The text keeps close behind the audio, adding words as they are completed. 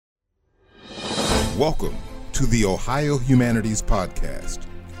Welcome to the Ohio Humanities Podcast,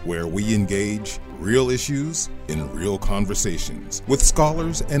 where we engage real issues in real conversations with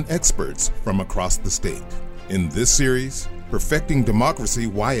scholars and experts from across the state. In this series, Perfecting Democracy,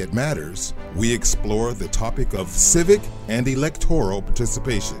 Why It Matters, we explore the topic of civic and electoral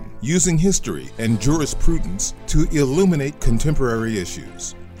participation, using history and jurisprudence to illuminate contemporary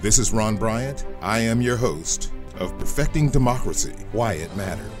issues. This is Ron Bryant. I am your host of Perfecting Democracy, Why It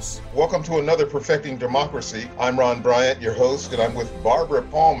Matters. Welcome to another Perfecting Democracy. I'm Ron Bryant, your host, and I'm with Barbara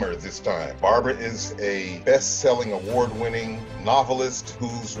Palmer this time. Barbara is a best-selling, award-winning novelist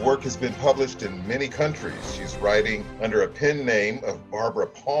whose work has been published in many countries. She's writing under a pen name of Barbara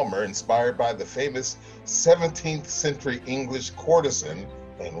Palmer, inspired by the famous 17th century English courtesan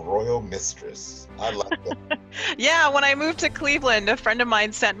and royal mistress. I like that. Yeah, when I moved to Cleveland, a friend of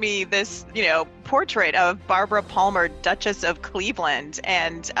mine sent me this, portrait of Barbara Palmer, Duchess of Cleveland.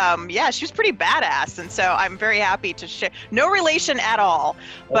 And she was pretty badass. And so I'm very happy to share, no relation at all,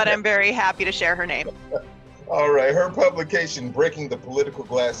 but I'm very happy to share her name. All right, her publication, Breaking the Political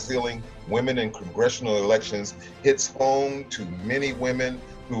Glass Ceiling, Women in Congressional Elections, hits home to many women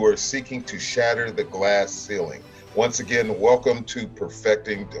who are seeking to shatter the glass ceiling. Once again, welcome to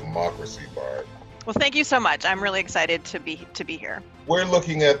Perfecting Democracy, Barb. Well, thank you so much. I'm really excited to be here. We're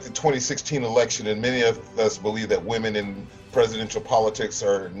looking at the 2016 election, and many of us believe that women in presidential politics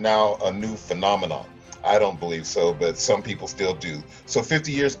are now a new phenomenon. I don't believe so, but some people still do. So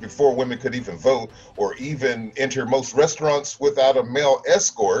 50 years before women could even vote or even enter most restaurants without a male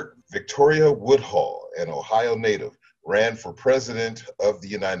escort, Victoria Woodhull, an Ohio native, ran for president of the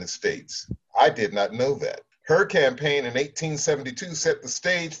United States. I did not know that. Her campaign in 1872 set the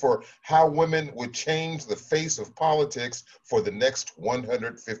stage for how women would change the face of politics for the next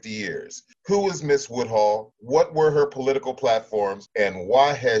 150 years. Who is Miss Woodhull? What were her political platforms? And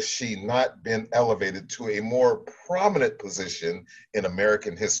why has she not been elevated to a more prominent position in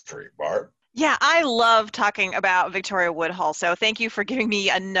American history, Barb? Yeah, I love talking about Victoria Woodhull, so thank you for giving me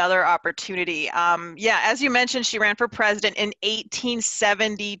another opportunity. As you mentioned, she ran for president in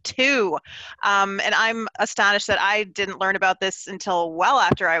 1872, and I'm astonished that I didn't learn about this until well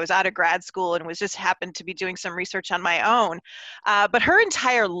after I was out of grad school and was just happened to be doing some research on my own. But her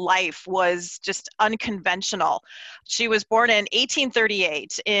entire life was just unconventional. She was born in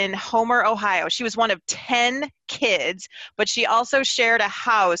 1838 in Homer, Ohio. She was one of 10 kids, but she also shared a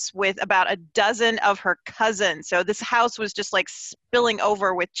house with about a dozen of her cousins. So this house was just like spilling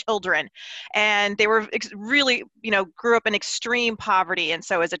over with children. And they were really, grew up in extreme poverty. And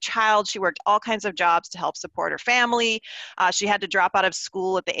so as a child, she worked all kinds of jobs to help support her family. She had to drop out of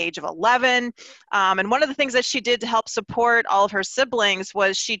school at the age of 11. And one of the things that she did to help support all of her siblings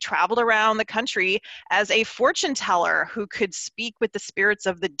was she traveled around the country as a fortune teller who could speak with the spirits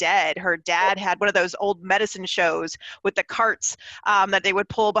of the dead. Her dad had one of those old medicine shows with the carts that they would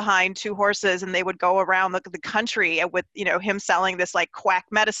pull behind two horses, and they would go around the country with him selling this like quack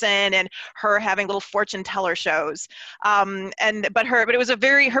medicine and her having little fortune teller shows. But it was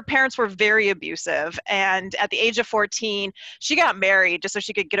her parents were very abusive, and at the age of 14 she got married just so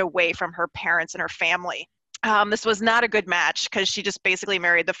she could get away from her parents and her family. This was not a good match because she just basically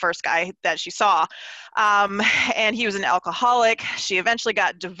married the first guy that she saw. And he was an alcoholic. She eventually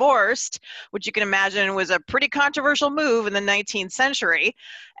got divorced, which you can imagine was a pretty controversial move in the 19th century.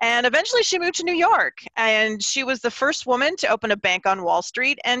 And eventually she moved to New York, and she was the first woman to open a bank on Wall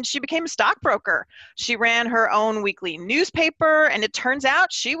Street, and she became a stockbroker. She ran her own weekly newspaper, and it turns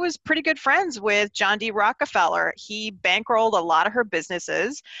out she was pretty good friends with John D. Rockefeller. He bankrolled a lot of her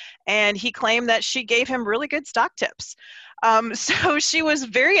businesses, and he claimed that she gave him really good stock tips. So she was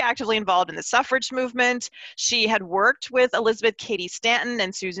very actively involved in the suffrage movement. She had worked with Elizabeth Cady Stanton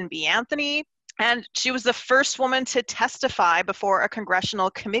and Susan B. Anthony. And she was the first woman to testify before a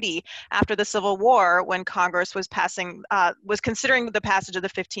congressional committee after the Civil War when Congress was considering the passage of the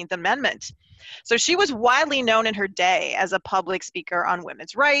 15th Amendment. So she was widely known in her day as a public speaker on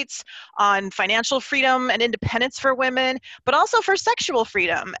women's rights, on financial freedom and independence for women, but also for sexual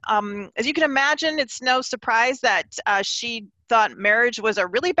freedom. As you can imagine, it's no surprise that she thought marriage was a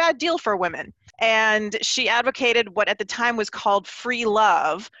really bad deal for women. And she advocated what at the time was called free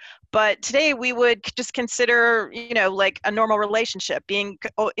love. But today we would just consider, like a normal relationship, being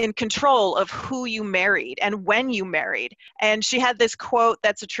in control of who you married and when you married. And she had this quote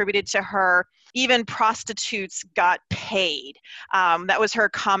that's attributed to her: even prostitutes got paid. That was her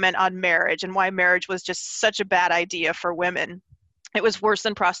comment on marriage and why marriage was just such a bad idea for women. It was worse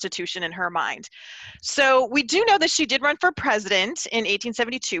than prostitution in her mind. So we do know that she did run for president in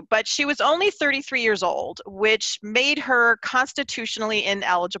 1872, but she was only 33 years old, which made her constitutionally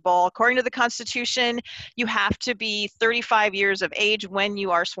ineligible. According to the Constitution, you have to be 35 years of age when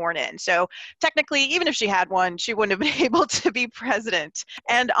you are sworn in. So technically, even if she had one, she wouldn't have been able to be president.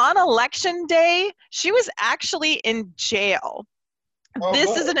 And on election day, she was actually in jail. Oh, This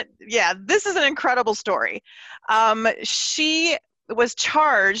no. is an incredible story. She was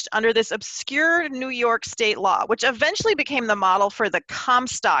charged under this obscure New York state law, which eventually became the model for the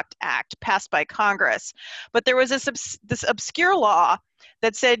Comstock Act passed by Congress. But there was this obscure law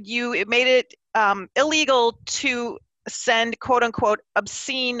that said it made it illegal to send quote unquote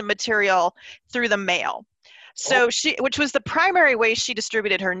obscene material through the mail. So which was the primary way she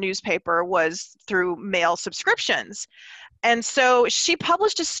distributed her newspaper, was through mail subscriptions. And so she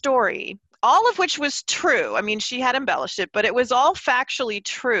published a story, all of which was true. I mean, she had embellished it, but it was all factually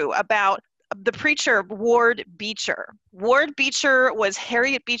true about the preacher Ward Beecher. Ward Beecher was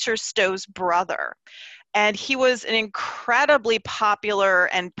Harriet Beecher Stowe's brother. And he was an incredibly popular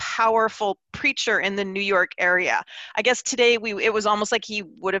and powerful preacher in the New York area. I guess today it was almost like he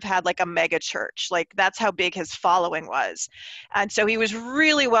would have had like a mega church. Like that's how big his following was. And so he was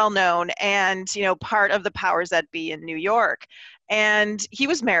really well known and, part of the powers that be in New York. And he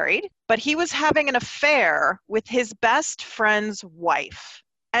was married, but he was having an affair with his best friend's wife.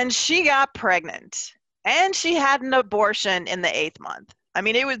 And she got pregnant. And she had an abortion in the 8th month. I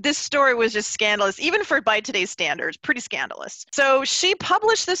mean, this story was just scandalous, even by today's standards, pretty scandalous. So she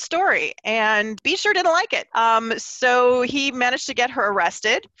published this story, and Beecher didn't like it. So he managed to get her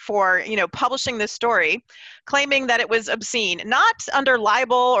arrested for, publishing this story, claiming that it was obscene, not under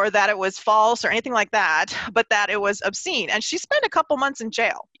libel or that it was false or anything like that, but that it was obscene. And she spent a couple months in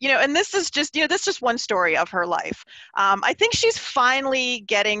jail. And this is just, this is just one story of her life. I think she's finally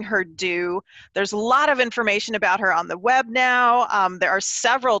getting her due. There's a lot of information about her on the web now. There are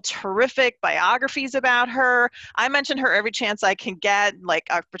several terrific biographies about her. I mention her every chance I can get, like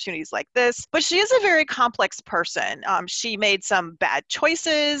opportunities like this. But she is a very complex person. She made some bad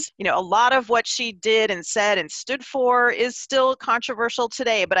choices. A lot of what she did and said and stood for is still controversial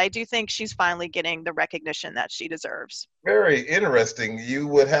today, but I do think she's finally getting the recognition that she deserves. Very interesting. You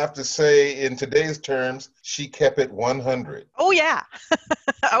would have to say, in today's terms, she kept it 100. Oh, yeah.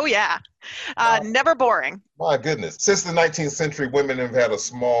 Oh, yeah. Never boring. My goodness. Since the 19th century, women have had a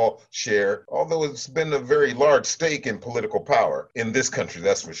small share, although it's been a very large stake in political power in this country,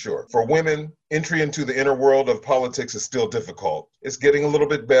 that's for sure. For women, entry into the inner world of politics is still difficult. It's getting a little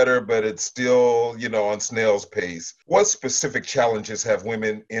bit better, but it's still, on snail's pace. What specific challenges have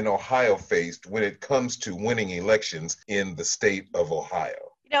women in Ohio faced when it comes to winning elections in the state of Ohio?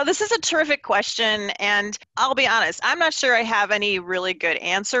 This is a terrific question, and I'll be honest, I'm not sure I have any really good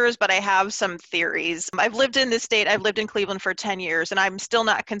answers, but I have some theories. I've lived in this state, I've lived in Cleveland for 10 years, and I'm still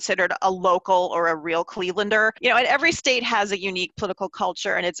not considered a local or a real Clevelander. And every state has a unique political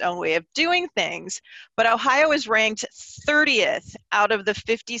culture and its own way of doing things, but Ohio is ranked 30th out of the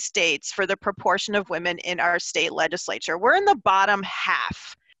 50 states for the proportion of women in our state legislature. We're in the bottom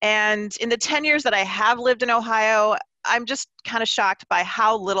half. And in the 10 years that I have lived in Ohio, I'm just kind of shocked by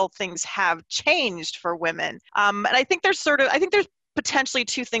how little things have changed for women. And I think there's potentially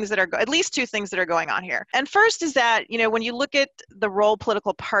at least two things that are going on here. And first is that, when you look at the role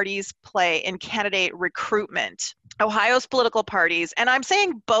political parties play in candidate recruitment, Ohio's political parties, and I'm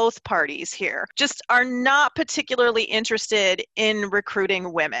saying both parties here, just are not particularly interested in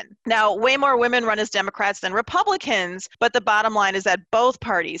recruiting women. Now, way more women run as Democrats than Republicans, but the bottom line is that both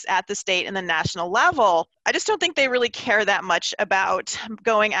parties at the state and the national level, I just don't think they really care that much about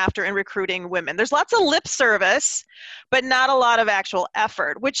going after and recruiting women. There's lots of lip service, but not a lot of actual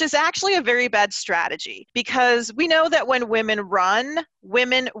effort, which is actually a very bad strategy, because we know that when women run,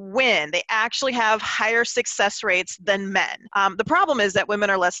 women win. They actually have higher success rates than men. The problem is that women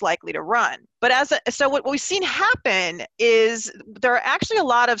are less likely to run. But so what we've seen happen is there are actually a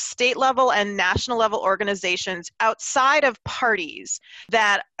lot of state level and national level organizations outside of parties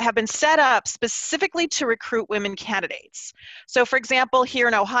that have been set up specifically to recruit women candidates. So for example, here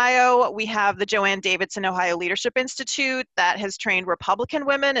in Ohio, we have the Joanne Davidson Ohio Leadership Institute that has trained Republican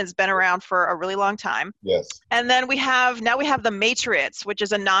women, has been around for a really long time. Yes. And then we have the Matriots, which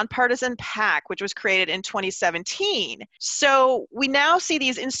is a nonpartisan PAC, which was created in 2017. So we now see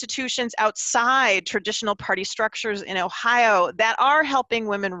these institutions outside traditional party structures in Ohio that are helping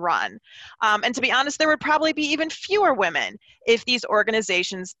women run. And to be honest, there would probably be even fewer women if these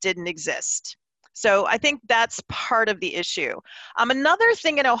organizations didn't exist. So I think that's part of the issue. Another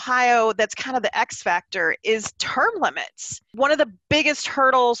thing in Ohio that's kind of the X factor is term limits. One of the biggest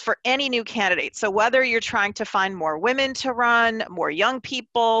hurdles for any new candidate. So whether you're trying to find more women to run, more young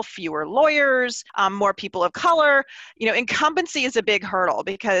people, fewer lawyers, more people of color, incumbency is a big hurdle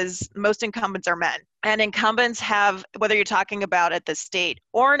because most incumbents are men. And incumbents have, whether you're talking about at the state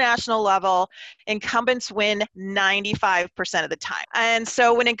or national level, incumbents win 95% of the time. And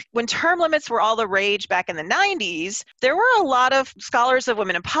so when term limits were all the rage back in the 90s, there were a lot of scholars of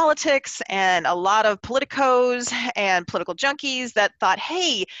women in politics and a lot of politicos and political junkies that thought,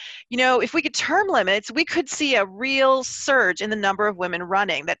 hey, if we could term limits, we could see a real surge in the number of women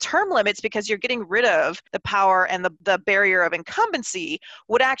running. That term limits, because you're getting rid of the power and the barrier of incumbency,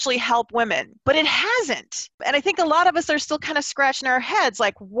 would actually help women. But it hasn't. And I think a lot of us are still kind of scratching our heads,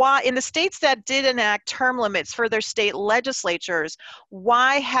 like why, in the states that did enact term limits for their state legislatures,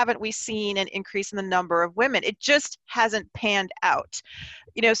 why haven't we seen an increase in the number of women? It just hasn't panned out.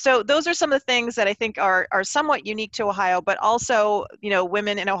 So those are some of the things that I think are somewhat unique to Ohio, but also,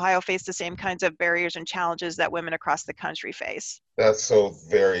 women in Ohio face the same kinds of barriers and challenges that women across the country face. That's so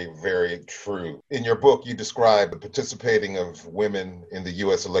very, very true. In your book, you describe the participating of women in the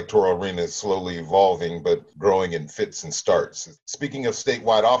U.S. electoral arena as slowly evolving, but growing in fits and starts. Speaking of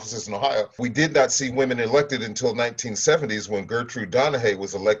statewide offices in Ohio, we did not see women elected until 1970s when Gertrude Donahue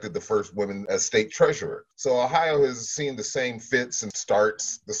was elected the first woman as state treasurer. So Ohio has seen the same fits and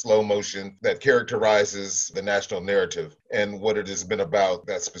starts, the slow motion that characterizes the national narrative and what it has been about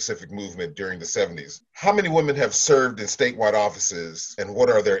that specific movement during the 70s. How many women have served in statewide offices and what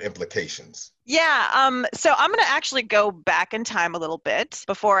are their implications? Yeah, so I'm going to actually go back in time a little bit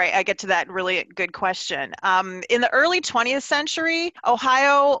before I get to that really good question. In the early 20th century,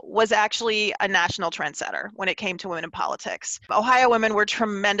 Ohio was actually a national trendsetter when it came to women in politics. Ohio women were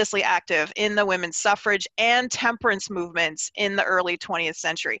tremendously active in the women's suffrage and temperance movements in the early 20th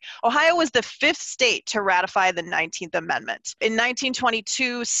century. Ohio was the fifth state to ratify the 19th Amendment. In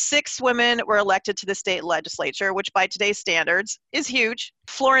 1922, 6 women were elected to the state legislature, which by today's standards is huge.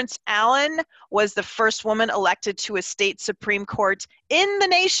 Florence Allen was the first woman elected to a state Supreme Court in the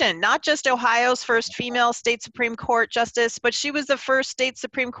nation, not just Ohio's first female state Supreme Court justice, but she was the first state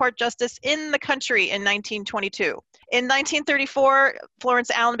Supreme Court justice in the country in 1922. In 1934, Florence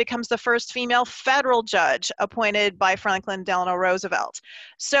Allen becomes the first female federal judge appointed by Franklin Delano Roosevelt.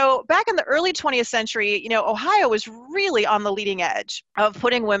 So back in the early 20th century, Ohio was really on the leading edge of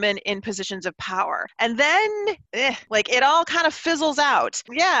putting women in positions of power. And then, it all kind of fizzles out.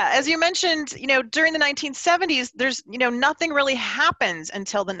 Yeah, as you mentioned, during the 1970s, there's, nothing really happens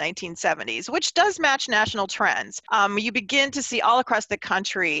until the 1970s, which does match national trends. You begin to see all across the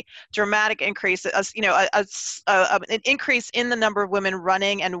country dramatic increase, an increase in the number of women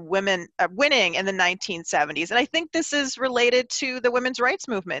running and women winning in the 1970s. And I think this is related to the women's rights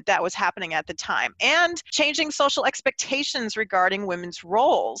movement that was happening at the time and changing social expectations regarding women's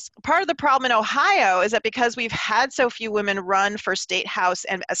roles. Part of the problem in Ohio is that because we've had so few women run for state house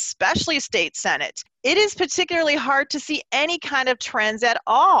and especially state senate, it is particularly hard to see any kind of trends at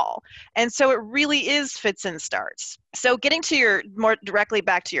all. And so it really is fits and starts. So getting to more directly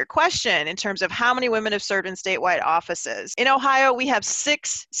back to your question in terms of how many women have served in statewide offices. In Ohio, we have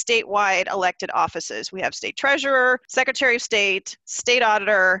 6 statewide elected offices. We have state treasurer, secretary of state, state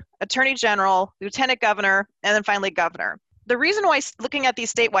auditor, attorney general, lieutenant governor, and then finally governor. The reason why looking at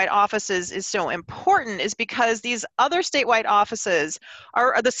these statewide offices is so important is because these other statewide offices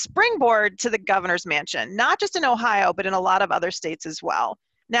are the springboard to the governor's mansion, not just in Ohio, but in a lot of other states as well.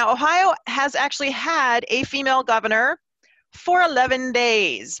 Now, Ohio has actually had a female governor for 11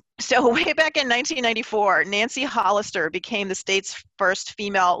 days. So way back in 1994, Nancy Hollister became the state's first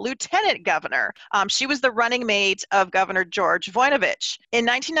female lieutenant governor. She was the running mate of Governor George Voinovich. In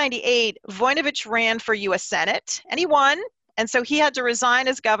 1998, Voinovich ran for U.S. Senate, and he won. And so he had to resign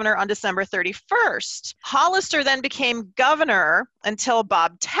as governor on December 31st. Hollister then became governor until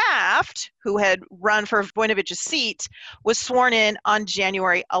Bob Taft, who had run for Voinovich's seat, was sworn in on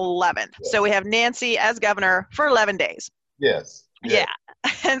January 11th. Yes. So we have Nancy as governor for 11 days. Yes. Yeah.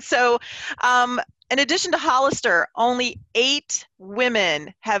 And so in addition to Hollister, only 8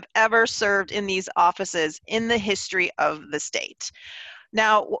 women have ever served in these offices in the history of the state.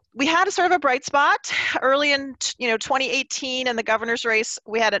 Now, we had a sort of a bright spot early in 2018 in the governor's race.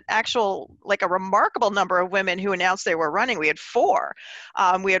 We had an actual, a remarkable number of women who announced they were running. We had 4.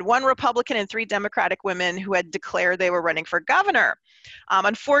 We had 1 Republican and 3 Democratic women who had declared they were running for governor.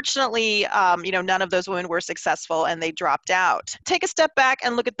 Unfortunately, none of those women were successful and they dropped out. Take a step back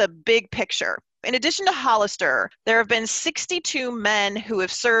and look at the big picture. In addition to Hollister, there have been 62 men who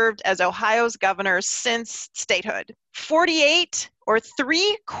have served as Ohio's governors since statehood. 48 or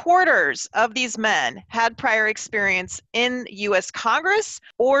 3/4 of these men had prior experience in U.S. Congress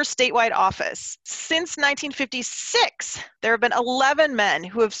or statewide office. Since 1956, there have been 11 men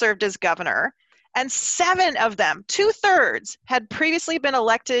who have served as governor, and 7 of them, 2/3, had previously been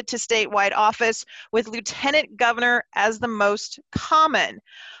elected to statewide office, with lieutenant governor as the most common.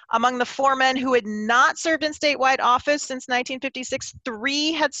 Among the 4 men who had not served in statewide office since 1956,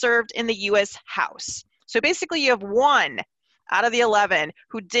 3 had served in the U.S. House. So basically, you have 1 out of the 11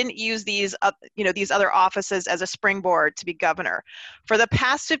 who didn't use these other offices as a springboard to be governor. For the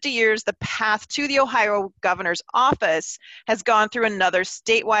past 50 years, the path to the Ohio governor's office has gone through another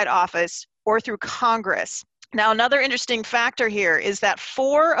statewide office or through Congress. Now, another interesting factor here is that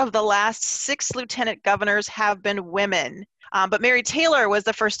 4 of the last 6 lieutenant governors have been women. But Mary Taylor was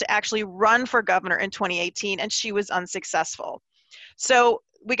the first to actually run for governor in 2018, and she was unsuccessful. So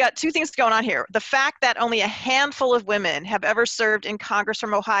we got 2 things going on here. The fact that only a handful of women have ever served in Congress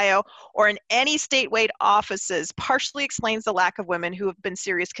from Ohio or in any statewide offices partially explains the lack of women who have been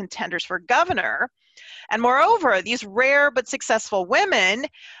serious contenders for governor. And moreover, these rare but successful women,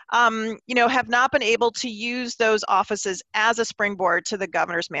 have not been able to use those offices as a springboard to the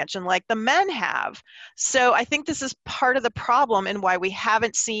governor's mansion like the men have. So I think this is part of the problem in why we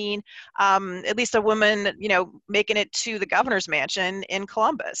haven't seen at least a woman, making it to the governor's mansion in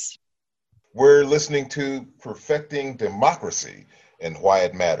Columbus. We're listening to Perfecting Democracy and Why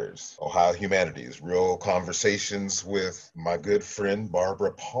It Matters, Ohio Humanities, real conversations with my good friend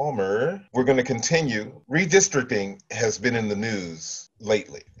Barbara Palmer. We're going to continue. Redistricting has been in the news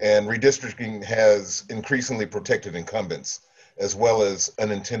lately, and redistricting has increasingly protected incumbents, as well as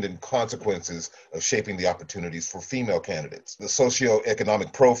unintended consequences of shaping the opportunities for female candidates. The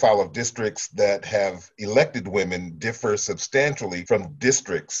socioeconomic profile of districts that have elected women differ substantially from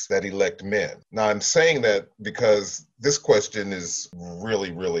districts that elect men. Now, I'm saying that because this question is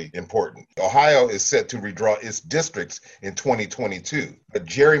really, really important. Ohio is set to redraw its districts in 2022, but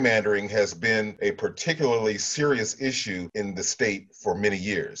gerrymandering has been a particularly serious issue in the state for many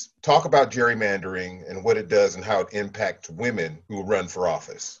years. Talk about gerrymandering and what it does and how it impacts women who run for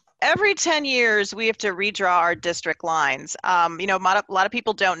office. Every 10 years, we have to redraw our district lines. A lot of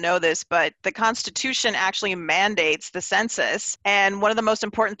people don't know this, but the Constitution actually mandates the census. And one of the most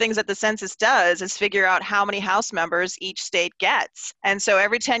important things that the census does is figure out how many House members each state gets. And so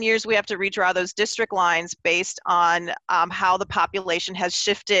every 10 years, we have to redraw those district lines based on how the population has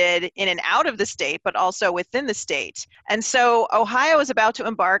shifted in and out of the state, but also within the state. And so Ohio is about to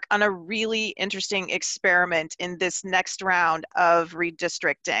embark on a really interesting experiment in this next round of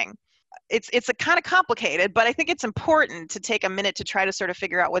redistricting. It's a kind of complicated, but I think it's important to take a minute to try to sort of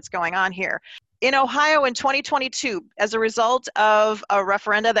figure out what's going on here. In Ohio in 2022, as a result of a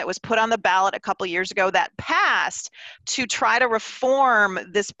referenda that was put on the ballot a couple years ago that passed to try to reform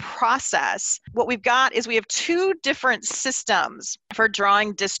this process, what we've got is we have 2 different systems for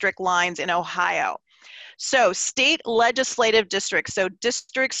drawing district lines in Ohio. So state legislative districts, so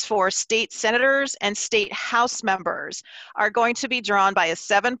districts for state senators and state house members, are going to be drawn by a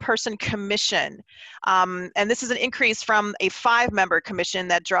 7-person commission. And this is an increase from a 5-member commission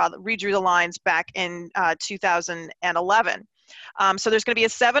that redrew the lines back in 2011. So there's going to be a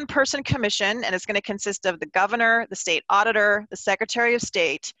 7-person commission, and it's going to consist of the governor, the state auditor, the secretary of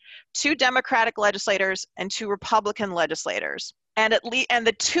state, 2 Democratic legislators, and 2 Republican legislators. And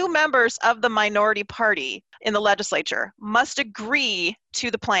the 2 members of the minority party in the legislature must agree to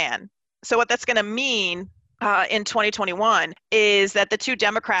the plan. So what that's going to mean in 2021 is that the 2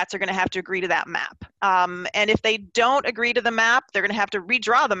 Democrats are going to have to agree to that map. And if they don't agree to the map, they're going to have to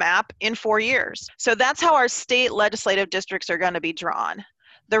redraw the map in 4 years. So that's how our state legislative districts are going to be drawn.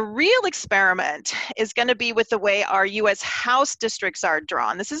 The real experiment is going to be with the way our U.S. House districts are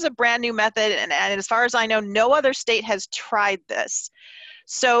drawn. This is a brand new method, and as far as I know, no other state has tried this.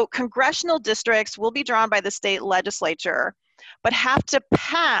 So congressional districts will be drawn by the state legislature, but have to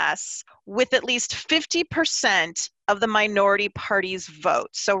pass with at least 50% of the minority party's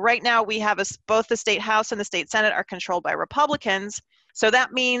votes. So right now we have both the state House and the state Senate are controlled by Republicans. So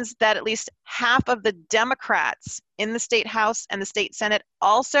that means that at least half of the Democrats in the state House and the state Senate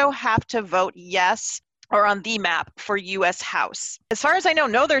also have to vote yes or on the map for U.S. House. As far as I know,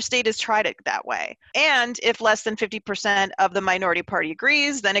 no other state has tried it that way. And if less than 50% of the minority party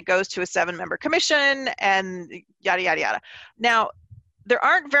agrees, then it goes to a 7-member commission and yada, yada, yada. Now, there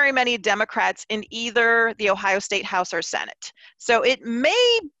aren't very many Democrats in either the Ohio State House or Senate. So it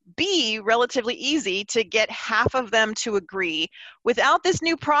may be relatively easy to get half of them to agree without this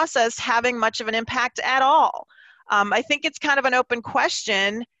new process having much of an impact at all. I think it's kind of an open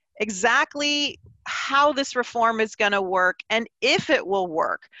question exactly how this reform is going to work and if it will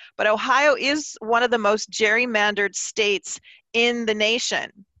work. But Ohio is one of the most gerrymandered states in the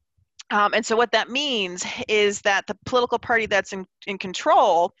nation. And so what that means is that the political party that's in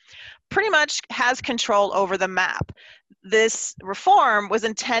control pretty much has control over the map. This reform was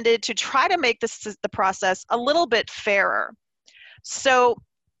intended to try to make the process a little bit fairer. So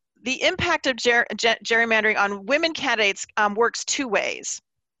the impact of gerrymandering on women candidates works two ways.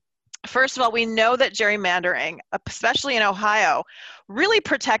 First of all, we know that gerrymandering, especially in Ohio, really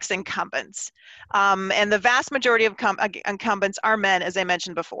protects incumbents. And the vast majority of incumbents are men, as I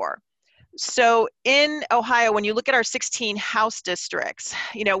mentioned before. So in Ohio, when you look at our 16 House districts,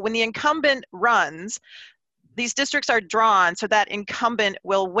 when the incumbent runs, these districts are drawn so that incumbent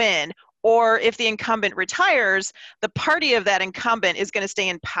will win. Or if the incumbent retires, the party of that incumbent is going to stay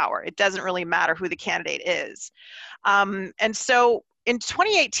in power. It doesn't really matter who the candidate is. And so in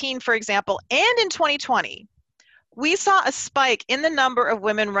 2018, for example, and in 2020, we saw a spike in the number of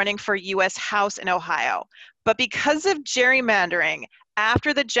women running for U.S. House in Ohio. But because of gerrymandering,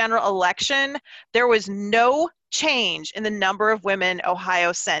 after the general election, there was no change in the number of women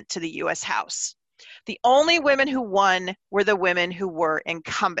Ohio sent to the U.S. House. The only women who won were the women who were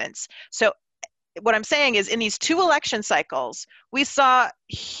incumbents. So what I'm saying is in these two election cycles, we saw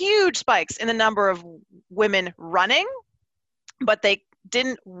huge spikes in the number of women running, but they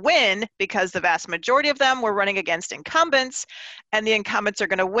didn't win because the vast majority of them were running against incumbents, and the incumbents are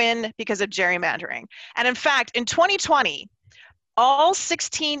going to win because of gerrymandering. And in fact, in 2020, all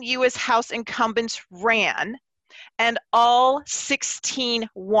 16 U.S. House incumbents ran, and all 16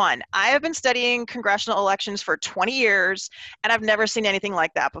 won. I have been studying congressional elections for 20 years, and I've never seen anything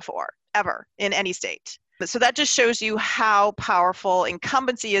like that before, ever, in any state. So that just shows you how powerful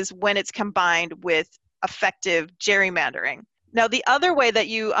incumbency is when it's combined with effective gerrymandering. Now, the other way that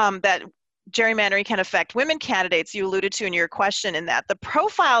that gerrymandering can affect women candidates, you alluded to in your question, in that the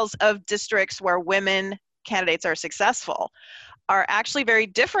profiles of districts where women candidates are successful are actually very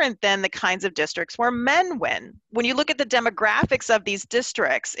different than the kinds of districts where men win. When you look at the demographics of these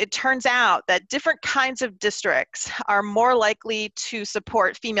districts, it turns out that different kinds of districts are more likely to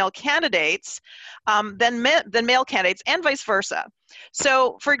support female candidates than male candidates, and vice versa.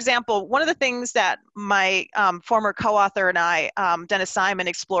 So, for example, one of the things that my former co-author and I, Dennis Simon,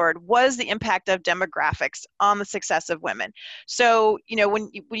 explored was the impact of demographics on the success of women. So, when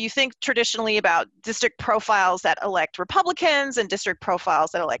you think traditionally about district profiles that elect Republicans and district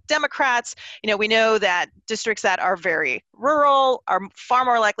profiles that elect Democrats, we know that districts that are very rural are far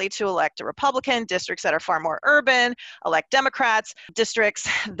more likely to elect a Republican. Districts that are far more urban elect Democrats. Districts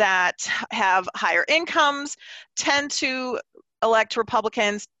that have higher incomes tend to elect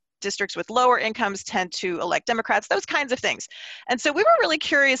Republicans. Districts with lower incomes tend to elect Democrats, those kinds of things. And so we were really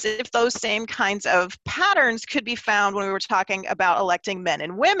curious if those same kinds of patterns could be found when we were talking about electing men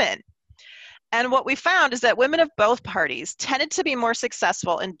and women. And what we found is that women of both parties tended to be more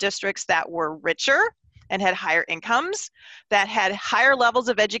successful in districts that were richer and had higher incomes, that had higher levels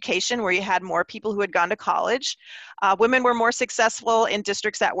of education where you had more people who had gone to college. Women were more successful in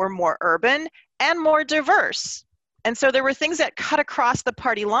districts that were more urban and more diverse. And so there were things that cut across the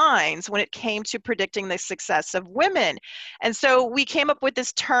party lines when it came to predicting the success of women. And so we came up with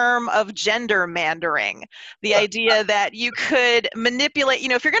this term of gendermandering, the idea that you could manipulate,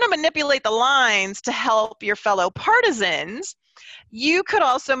 if you're going to manipulate the lines to help your fellow partisans, you could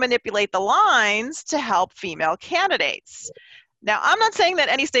also manipulate the lines to help female candidates. Now, I'm not saying that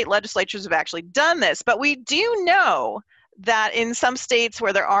any state legislatures have actually done this, but we do know that in some states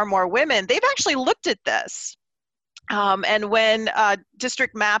where there are more women, they've actually looked at this. And when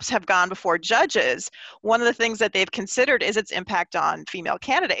district maps have gone before judges, one of the things that they've considered is its impact on female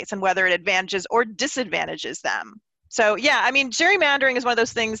candidates and whether it advantages or disadvantages them. So yeah, I mean, gerrymandering is one of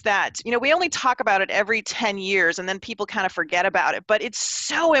those things that, we only talk about it every 10 years and then people kind of forget about it. But it's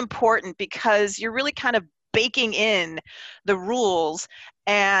so important because you're really kind of baking in the rules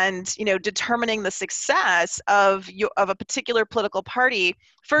and determining the success of a particular political party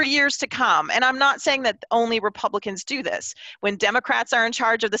for years to come. And I'm not saying that only Republicans do this. When Democrats are in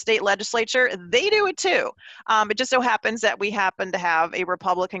charge of the state legislature, they do it too. It just so happens that we happen to have a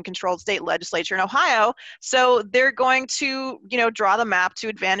Republican-controlled state legislature in Ohio, so they're going to draw the map to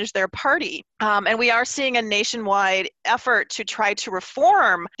advantage their party. And we are seeing a nationwide effort to try to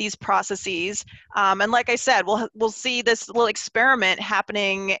reform these processes. And like I said, we'll see this little experiment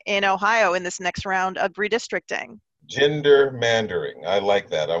happening in Ohio in this next round of redistricting. Gendermandering. I like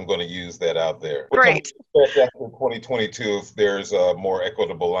that. I'm going to use that out there. What can Great. we expect after 2022 if there's more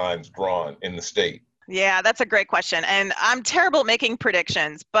equitable lines drawn in the state? Yeah, that's a great question. And I'm terrible at making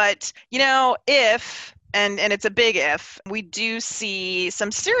predictions, but if and it's a big if, we do see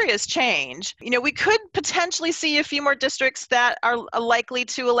some serious change. We could potentially see a few more districts that are likely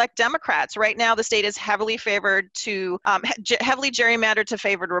to elect Democrats. Right now, the state is heavily favored to, heavily gerrymandered to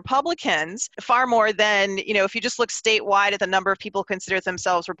favored Republicans, far more than, if you just look statewide at the number of people who consider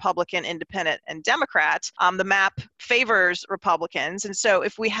themselves Republican, Independent, and Democrat, the map favors Republicans. And so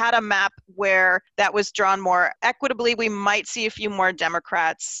if we had a map where that was drawn more equitably, we might see a few more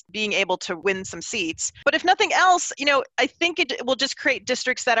Democrats being able to win some seats. But if nothing else, I think it will just create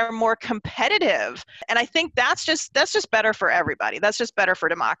districts that are more competitive. And I think that's just better for everybody. That's just better for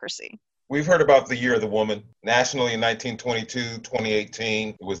democracy. We've heard about the Year of the Woman. Nationally in 1922, 2018,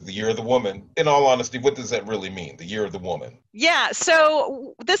 it was the Year of the Woman. In all honesty, what does that really mean, the Year of the Woman? Yeah,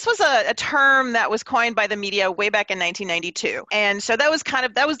 so this was a term that was coined by the media way back in 1992. And so that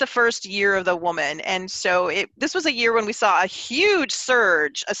was the first Year of the Woman. And so this was a year when we saw a huge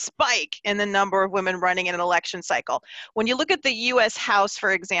surge, a spike in the number of women running in an election cycle. When you look at the U.S. House,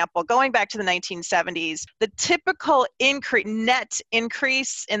 for example, going back to the 1970s, the typical net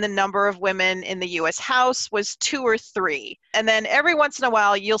increase in the number of women in the U.S. House was 2 or 3. And then every once in a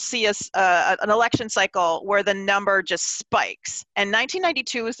while, you'll see an election cycle where the number just spikes. And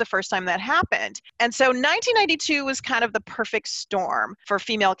 1992 was the first time that happened. And so 1992 was kind of the perfect storm for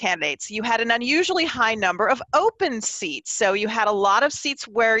female candidates. You had an unusually high number of open seats. So you had a lot of seats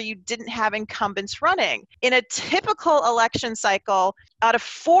where you didn't have incumbents running. In a typical election cycle, out of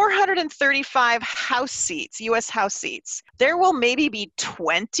 435 House seats, U.S. House seats, there will maybe be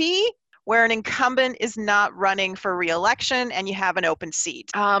 20 where an incumbent is not running for re-election and you have an open seat.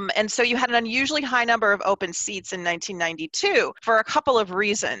 And so you had an unusually high number of open seats in 1992 for a couple of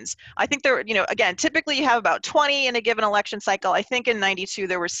reasons. I think there, again, typically you have about 20 in a given election cycle. I think in 92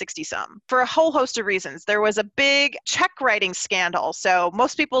 there were 60 some for a whole host of reasons. There was a big check writing scandal. So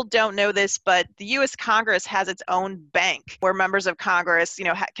most people don't know this, but the U.S. Congress has its own bank where members of Congress,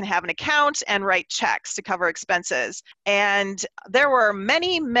 can have an account and write checks to cover expenses. And there were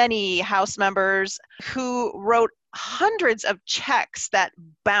many, many House members who wrote hundreds of checks that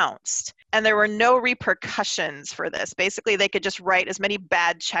bounced, and there were no repercussions for this. Basically, they could just write as many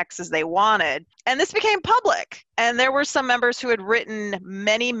bad checks as they wanted, and this became public. And there were some members who had written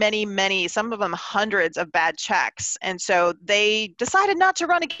many, many, many, some of them hundreds of bad checks, and so they decided not to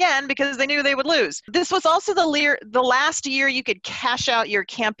run again because they knew they would lose. This was also the last year you could cash out your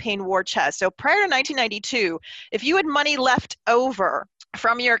campaign war chest. So prior to 1992, if you had money left over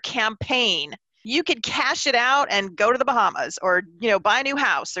from your campaign, you could cash it out and go to the Bahamas or, buy a new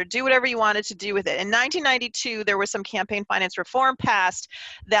house or do whatever you wanted to do with it. In 1992, there was some campaign finance reform passed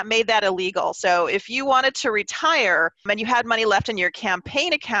that made that illegal. So if you wanted to retire and you had money left in your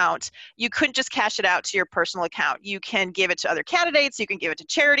campaign account, you couldn't just cash it out to your personal account. You can give it to other candidates, you can give it to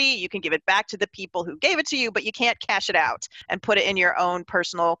charity, you can give it back to the people who gave it to you, but you can't cash it out and put it in your own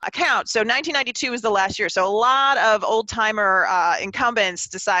personal account. So 1992 was the last year. So a lot of old-timer incumbents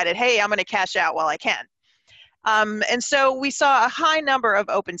decided, hey, I'm going to cash out while I can. And so we saw a high number of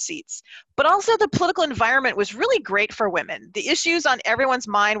open seats. But also the political environment was really great for women. The issues on everyone's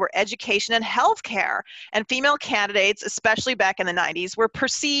mind were education and healthcare. And female candidates, especially back in the 90s, were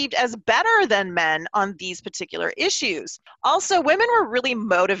perceived as better than men on these particular issues. Also, women were really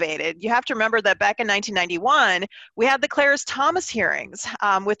motivated. You have to remember that back in 1991, we had the Clarence Thomas hearings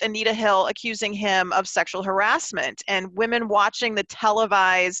with Anita Hill accusing him of sexual harassment, and women watching the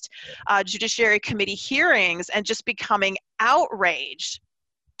televised Judiciary Committee hearings and just becoming outraged.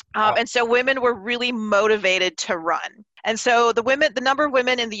 And so women were really motivated to run. And so the number of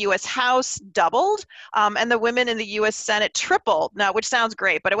women in the U.S. House doubled, and the women in the U.S. Senate tripled, now, which sounds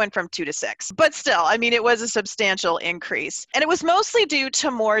great, but it went from 2 to 6. But still, it was a substantial increase. And it was mostly due to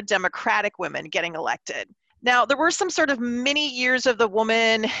more Democratic women getting elected. Now, there were some sort of mini years of the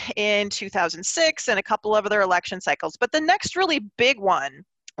woman in 2006 and a couple of other election cycles, but the next really big one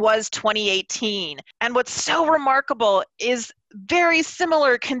was 2018. And what's so remarkable is very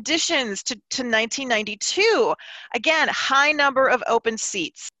similar conditions to 1992. Again, high number of open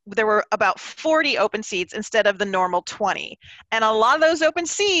seats. There were about 40 open seats instead of the normal 20. And a lot of those open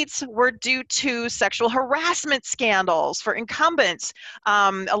seats were due to sexual harassment scandals for incumbents,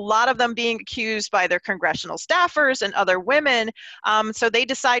 a lot of them being accused by their congressional staffers and other women. So they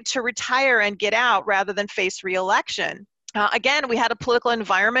decide to retire and get out rather than face re-election. Again, we had a political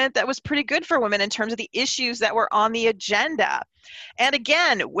environment that was pretty good for women in terms of the issues that were on the agenda. And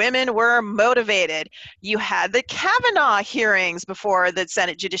again, women were motivated. You had the Kavanaugh hearings before the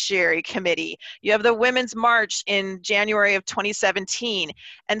Senate Judiciary Committee. You have the Women's March in January of 2017.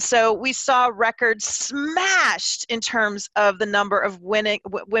 And so we saw records smashed in terms of the number of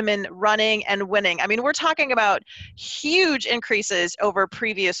women running and winning. I mean, we're talking about huge increases over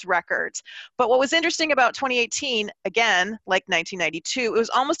previous records. But what was interesting about 2018, again, like 1992, it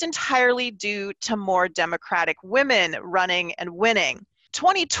was almost entirely due to more Democratic women running and winning.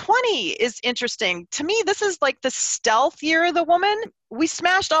 2020 is interesting. To me, this is like the stealth year of the woman. We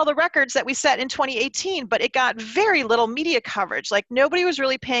smashed all the records that we set in 2018, but it got very little media coverage. Like nobody was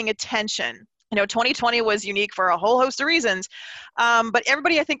really paying attention. 2020 was unique for a whole host of reasons, but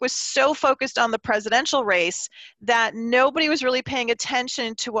everybody, I think, was so focused on the presidential race that nobody was really paying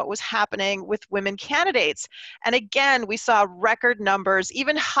attention to what was happening with women candidates. And again, we saw record numbers,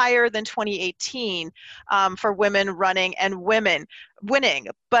 even higher than 2018, for women running and women winning.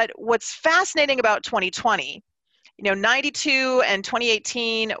 But what's fascinating about 2020, 92 and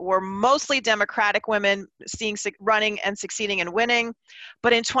 2018 were mostly Democratic women running and succeeding and winning.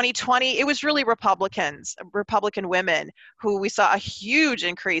 But in 2020, it was really Republican women who we saw a huge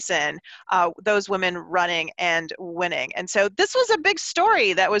increase in, those women running and winning. And so this was a big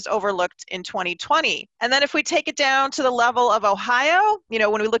story that was overlooked in 2020. And then if we take it down to the level of Ohio,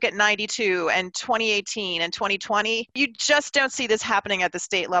 when we look at 92 and 2018 and 2020, you just don't see this happening at the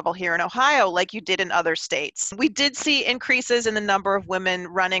state level here in Ohio like you did in other states. We did see increases in the number of women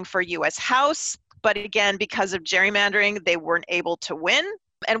running for U.S. House, but again, because of gerrymandering, they weren't able to win.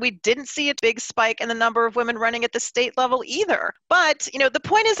 And we didn't see a big spike in the number of women running at the state level either. But, the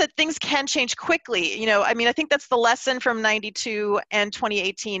point is that things can change quickly. I think that's the lesson from 92 and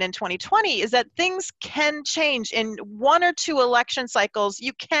 2018 and 2020 is that things can change. In 1 or 2 election cycles,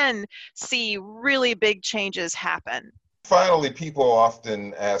 you can see really big changes happen. Finally, people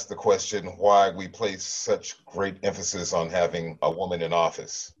often ask the question why we place such great emphasis on having a woman in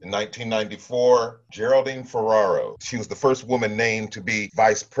office. In 1994, Geraldine Ferraro, she was the first woman named to be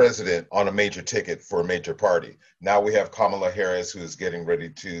vice president on a major ticket for a major party. Now we have Kamala Harris, who is getting ready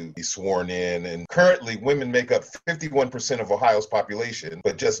to be sworn in. And currently, women make up 51% of Ohio's population,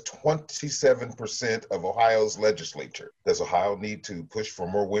 but just 27% of Ohio's legislature. Does Ohio need to push for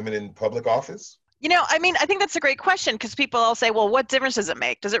more women in public office? I think that's a great question because people all say, well, what difference does it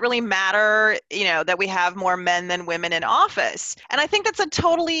make? Does it really matter, that we have more men than women in office? And I think that's a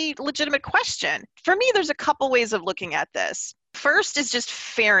totally legitimate question. For me, there's a couple ways of looking at this. First is just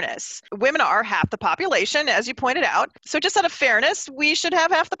fairness. Women are half the population, as you pointed out. So just out of fairness, we should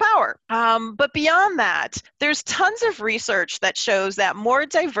have half the power. But beyond that, there's tons of research that shows that more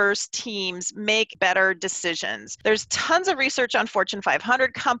diverse teams make better decisions. There's tons of research on Fortune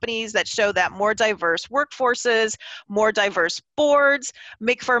 500 companies that show that more diverse workforces, more diverse boards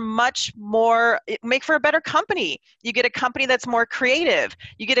make for a better company. You get a company that's more creative.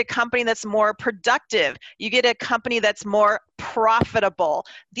 You get a company that's more productive. You get a company that's more profitable.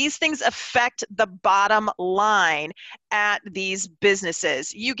 These things affect the bottom line at these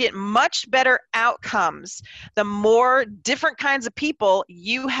businesses. You get much better outcomes the more different kinds of people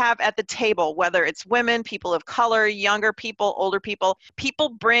you have at the table, whether it's women, people of color, younger people, older people. People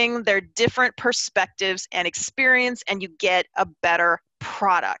bring their different perspectives and experience, and you get a better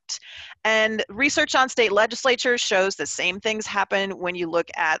product. And research on state legislatures shows the same things happen when you look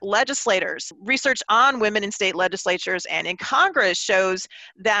at legislators. Research on women in state legislatures and in Congress shows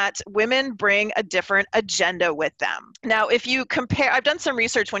that women bring a different agenda with them. Now, if you compare, I've done some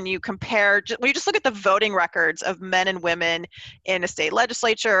research when you just look at the voting records of men and women in a state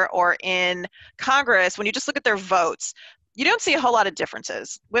legislature or in Congress, when you just look at their votes, you don't see a whole lot of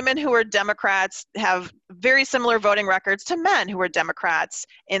differences. Women who are Democrats have very similar voting records to men who are Democrats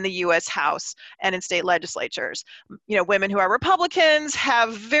in the U.S. House and in state legislatures. Women who are Republicans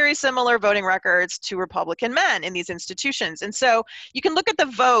have very similar voting records to Republican men in these institutions. And so you can look at the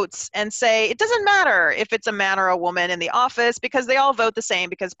votes and say, it doesn't matter if it's a man or a woman in the office because they all vote the same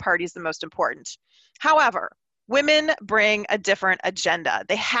because party is the most important. However, women bring a different agenda.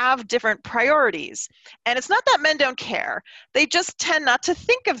 They have different priorities. And it's not that men don't care. They just tend not to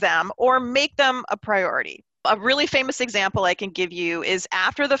think of them or make them a priority. A really famous example I can give you is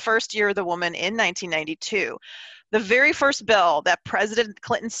after the first year of the woman in 1992. The very first bill that President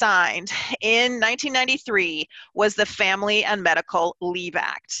Clinton signed in 1993 was the Family and Medical Leave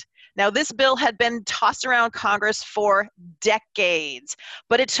Act. Now, this bill had been tossed around Congress for decades,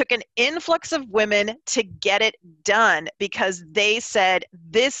 but it took an influx of women to get it done because they said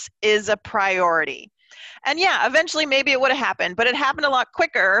this is a priority. And yeah, eventually maybe it would have happened, but it happened a lot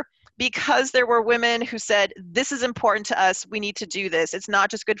quicker because there were women who said, this is important to us, we need to do this. It's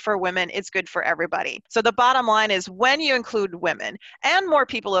not just good for women, it's good for everybody. So the bottom line is when you include women and more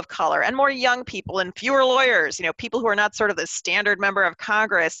people of color and more young people and fewer lawyers, people who are not sort of the standard member of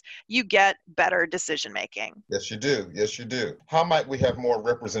Congress, you get better decision making. Yes, you do. Yes, you do. How might we have more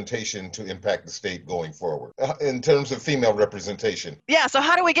representation to impact the state going forward in terms of female representation? Yeah, so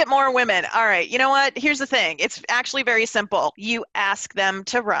how do we get more women? All right, you know what? Here's the thing. It's actually very simple. You ask them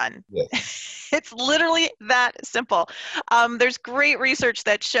to run. Yes. It's literally that simple. There's great research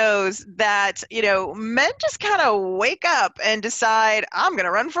that shows that, men just kind of wake up and decide, I'm going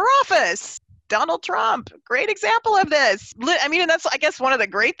to run for office. Donald Trump, great example of this. I mean, and that's, I guess, one of the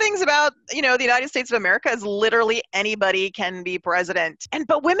great things about, the United States of America is literally anybody can be president.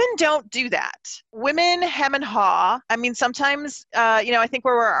 But women don't do that. Women hem and haw. I mean, sometimes, I think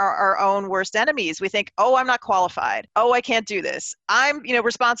we're our own worst enemies. We think, oh, I'm not qualified. Oh, I can't do this. I'm,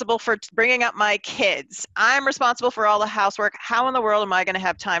 responsible for bringing up my kids. I'm responsible for all the housework. How in the world am I going to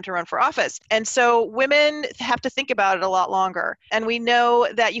have time to run for office? And so women have to think about it a lot longer. And we know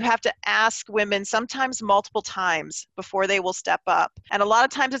that you have to ask women sometimes multiple times before they will step up. And a lot of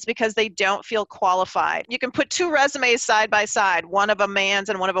times it's because they don't feel qualified. You can put two resumes side by side, one of a man's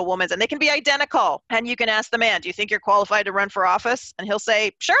and one of a woman's, and they can be identical. And you can ask the man, do you think you're qualified to run for office? And he'll say,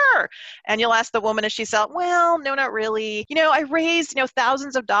 sure. And you'll ask the woman if she said, well, no, not really. I raised,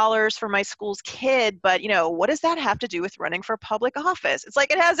 thousands of dollars for my school's kid, but, what does that have to do with running for public office? It's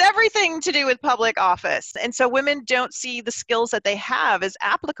like it has everything to do with public office. And so women don't see the skills that they have as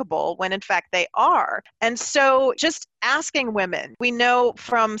applicable when in fact they are. And so just asking women, we know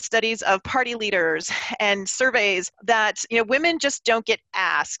from studies of party leaders and surveys that, women just don't get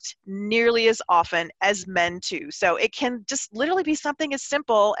asked nearly as often as men do. So it can just literally be something as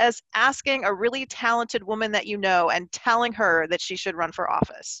simple as asking a really talented woman that you know and telling her that she should run for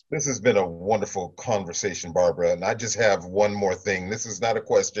office. This has been a wonderful conversation, Barbara. And I just have one more thing. This is not a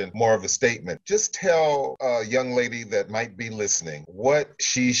question, more of a statement. Just tell a young lady that might be listening what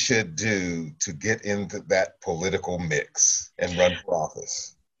she should do to get into that political mix and run for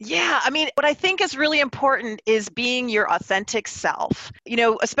office. Yeah, I mean, what I think is really important is being your authentic self.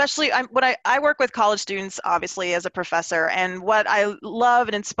 Especially when I work with college students, obviously, as a professor, and what I love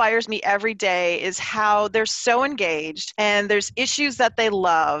and inspires me every day is how they're so engaged and there's issues that they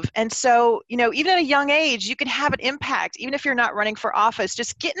love. And so, even at a young age, you can have an impact, even if you're not running for office.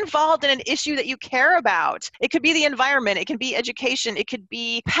 Just get involved in an issue that you care about. It could be the environment, it can be education, it could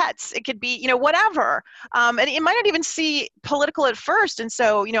be pets, it could be, whatever. And it might not even seem political at first. And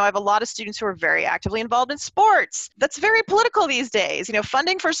so, I have a lot of students who are very actively involved in sports. That's very political these days.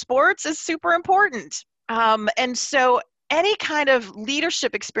 Funding for sports is super important. And so any kind of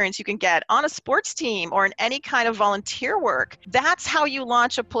leadership experience you can get on a sports team or in any kind of volunteer work, that's how you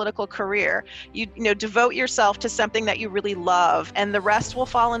launch a political career. You devote yourself to something that you really love, and the rest will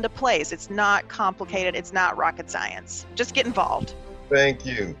fall into place. It's not complicated. It's not rocket science. Just get involved. Thank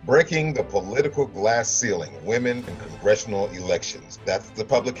you. Breaking the Political Glass Ceiling, Women in Congressional Elections. That's the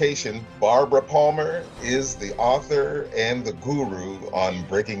publication. Barbara Palmer is the author and the guru on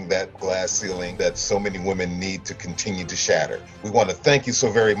breaking that glass ceiling that so many women need to continue to shatter. We want to thank you so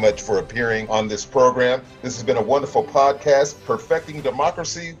very much for appearing on this program. This has been a wonderful podcast, Perfecting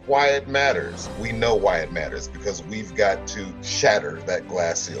Democracy, Why It Matters. We know why it matters because we've got to shatter that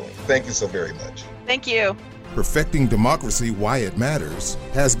glass ceiling. Thank you so very much. Thank you. Perfecting Democracy, Why It Matters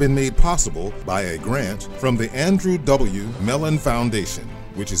has been made possible by a grant from the Andrew W. Mellon Foundation,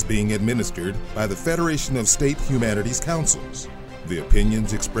 which is being administered by the Federation of State Humanities Councils. The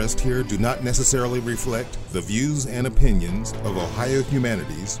opinions expressed here do not necessarily reflect the views and opinions of Ohio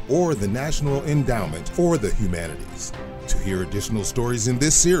Humanities or the National Endowment for the Humanities. To hear additional stories in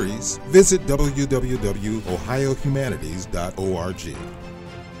this series, visit www.ohiohumanities.org.